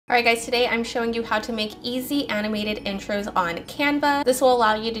Alright guys, today I'm showing you how to make easy animated intros on Canva. This will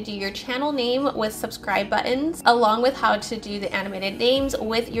allow you to do your channel name with subscribe buttons, along with how to do the animated names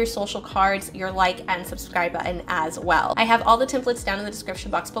with your social cards, your like and subscribe button as well. I have all the templates down in the description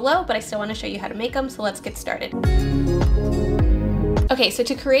box below, but I still want to show you how to make them, so let's get started. Okay, so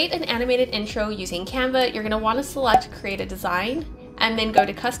to create an animated intro using Canva, you're going to want to select create a design, and then go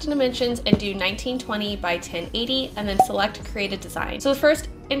to custom dimensions and do 1920 by 1080 and then select create a design. So the first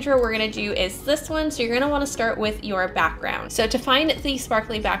intro we're gonna do is this one. So you're gonna wanna start with your background. So to find the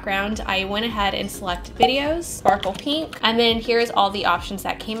sparkly background, I went ahead and select videos, sparkle pink, and then here's all the options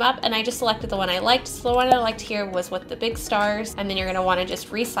that came up, and I just selected the one I liked. So the one I liked here was with the big stars, and then you're gonna wanna just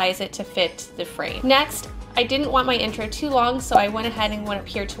resize it to fit the frame. Next, I didn't want my intro too long, so I went ahead and went up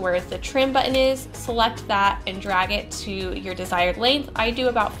here to where the trim button is, select that and drag it to your desired length. I do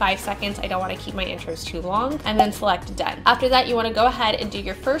about 5 seconds. I don't want to keep my intros too long, and then select done. After that, you want to go ahead and do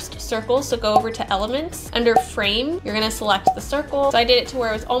your first circle. So go over to elements, under frame, you're going to select the circle. So I did it to where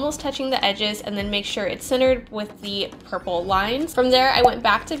it was almost touching the edges, and then make sure it's centered with the purple lines. From there, I went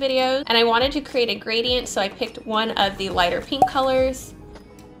back to videos and I wanted to create a gradient. So I picked one of the lighter pink colors,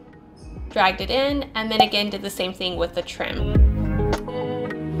 dragged it in, and then again did the same thing with the trim.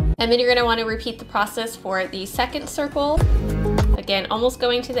 And then you're going to want to repeat the process for the second circle. Again, almost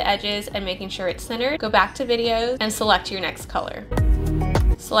going to the edges and making sure it's centered. Go back to videos and select your next color.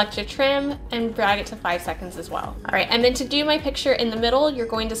 Select your trim and drag it to 5 seconds as well. All right, and then to do my picture in the middle, you're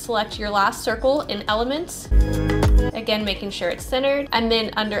going to select your last circle in elements. Again, making sure it's centered. And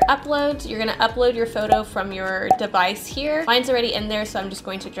then under uploads, you're gonna upload your photo from your device here. Mine's already in there, so I'm just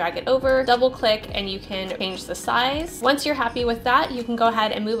going to drag it over, double click, and you can change the size. Once you're happy with that, you can go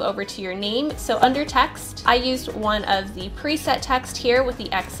ahead and move over to your name. So under text, I used one of the preset text here with the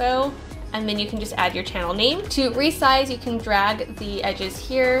XO, and then you can just add your channel name. To resize, you can drag the edges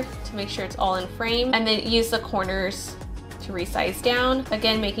here to make sure it's all in frame, and then use the corners to resize down,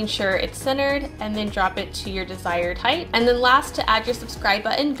 again making sure it's centered, and then drop it to your desired height. And then last, to add your subscribe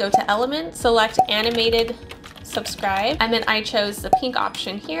button, go to elements, select animated subscribe, and then I chose the pink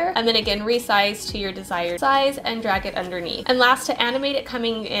option here, and then again resize to your desired size and drag it underneath. And last, to animate it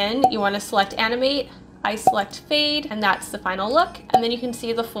coming in, you want to select animate, I select fade, and that's the final look, and then you can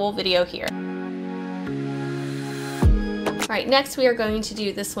see the full video here. All right, next we are going to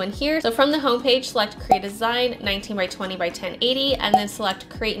do this one here. So from the home page, select create a design, 19 by 20 by 1080, and then select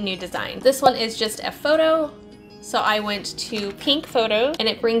create new design. This one is just a photo. So I went to pink photo, and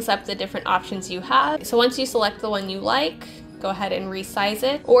it brings up the different options you have. So once you select the one you like, go ahead and resize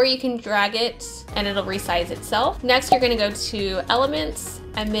it, or you can drag it and it'll resize itself. Next, you're gonna go to elements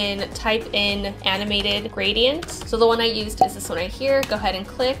and then type in animated gradient. So the one I used is this one right here. Go ahead and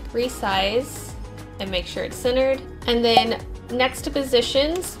click resize and make sure it's centered. And then next to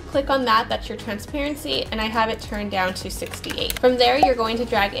positions, click on that, that's your transparency, and I have it turned down to 68. From there, you're going to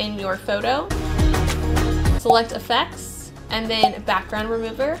drag in your photo, select effects, and then background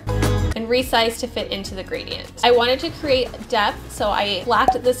remover, and resize to fit into the gradient. I wanted to create depth, so I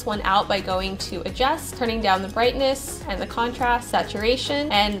blacked this one out by going to adjust, turning down the brightness and the contrast,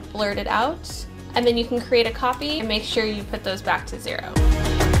 saturation, and blurred it out. And then you can create a copy and make sure you put those back to 0.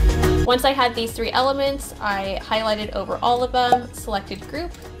 Once I had these 3 elements, I highlighted over all of them, selected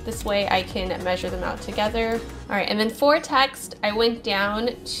group. This way I can measure them out together. All right, and then for text, I went down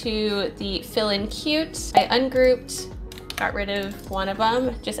to the fill in cute. I ungrouped, got rid of one of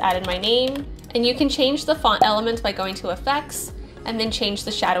them, just added my name. And you can change the font elements by going to effects and then change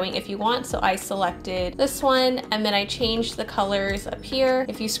the shadowing if you want. So I selected this one, and then I changed the colors up here.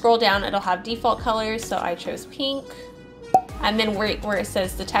 If you scroll down, it'll have default colors, so I chose pink. And then where it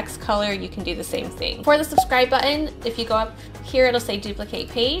says the text color, you can do the same thing. For the subscribe button, if you go up here, it'll say duplicate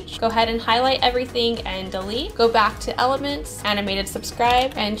page. Go ahead and highlight everything and delete. Go back to elements, animated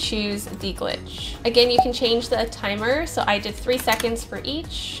subscribe, and choose deglitch. Again, you can change the timer. So I did 3 seconds for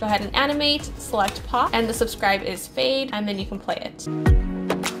each. Go ahead and animate, select pop, and the subscribe is fade, and then you can play it.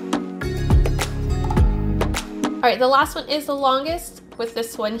 All right, the last one is the longest, with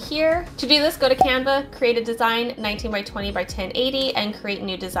this one here. To do this, go to Canva, create a design, 19 by 20 by 1080, and create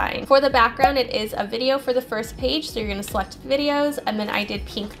new design. For the background, it is a video for the first page, so you're gonna select videos, and then I did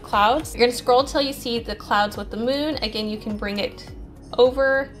pink clouds. You're gonna scroll till you see the clouds with the moon. Again, you can bring it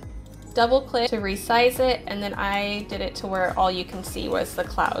over, double click to resize it, and then I did it to where all you can see was the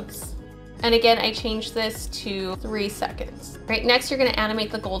clouds. And again, I changed this to 3 seconds. Right, next you're gonna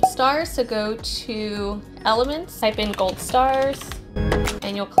animate the gold stars. So go to elements, type in gold stars,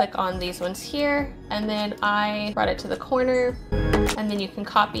 and you'll click on these ones here. And then I brought it to the corner, and then you can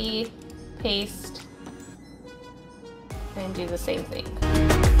copy, paste, and do the same thing.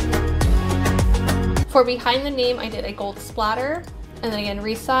 For behind the name, I did a gold splatter. And then again,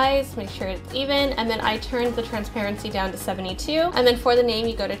 resize, make sure it's even. And then I turned the transparency down to 72. And then for the name,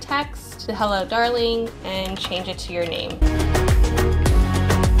 you go to text, to hello darling, and change it to your name.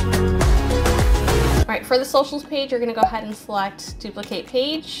 All right, for the socials page, you're gonna go ahead and select duplicate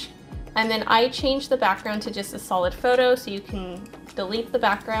page. And then I changed the background to just a solid photo, so you can delete the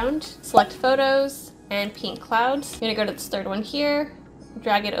background, select photos and pink clouds. You're gonna go to this third one here,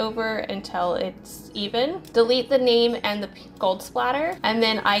 drag it over until it's even. Delete the name and the gold splatter. And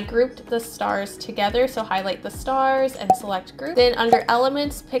then I grouped the stars together, so highlight the stars and select group. Then under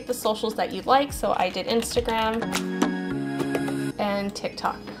elements, pick the socials that you'd like. So I did Instagram and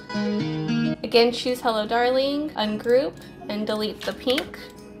TikTok. Again, choose hello darling, ungroup and delete the pink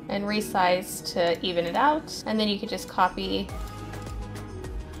and resize to even it out. And then you could just copy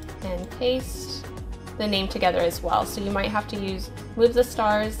and paste the name together as well. So you might have to move the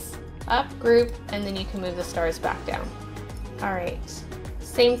stars up, group, and then you can move the stars back down. All right,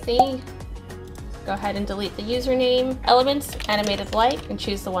 same thing. Go ahead and delete the username. Elements, animated like, and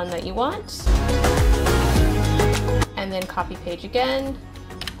choose the one that you want. And then copy page again,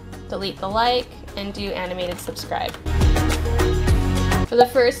 delete the like, and do animated subscribe. For the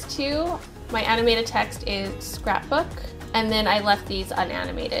first two, my animated text is scrapbook, and then I left these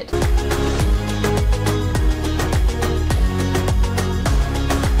unanimated.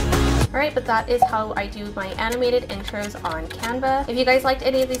 Alright, but that is how I do my animated intros on Canva. If you guys liked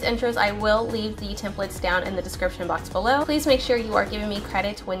any of these intros, I will leave the templates down in the description box below. Please make sure you are giving me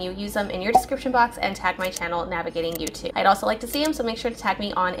credit when you use them in your description box and tag my channel, Navigating YouTube. I'd also like to see them, so make sure to tag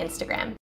me on Instagram.